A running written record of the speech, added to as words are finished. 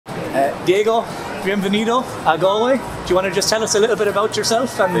Diego, bienvenido a Galway. Do you want to just tell us a little bit about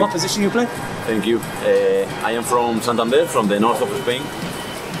yourself and what position you play? Thank you. I am from Santander, from the north of Spain,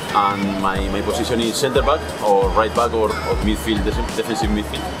 and my position is centre back or right back or midfield, defensive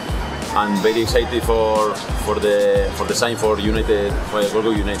midfield. I'm very excited for the sign for United, for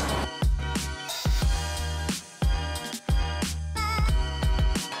Galway United.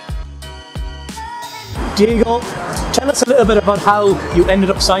 Diego, tell us a little bit about how you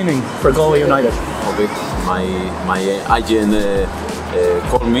ended up signing for Galway United. Okay, my agent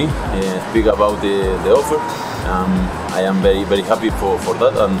called me, speak about the offer. I am very happy for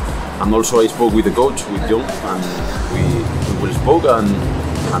that, and also I spoke with the coach, with John, and we will spoke,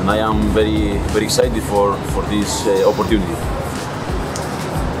 and I am very excited for this opportunity.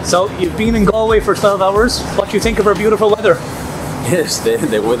 So you've been in Galway for 12 hours. What do you think of our beautiful weather? Yes,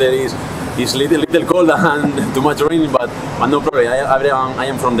 the weather is little cold and too much rain, but no problem. I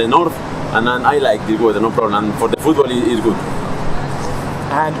am from the north, and I like this weather, no problem. And for the football, it's good.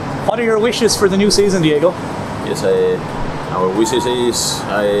 And what are your wishes for the new season, Diego? Yes, our wishes is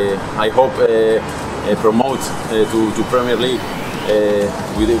I hope promote to Premier League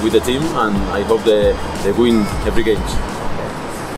with the team, and I hope they win every game.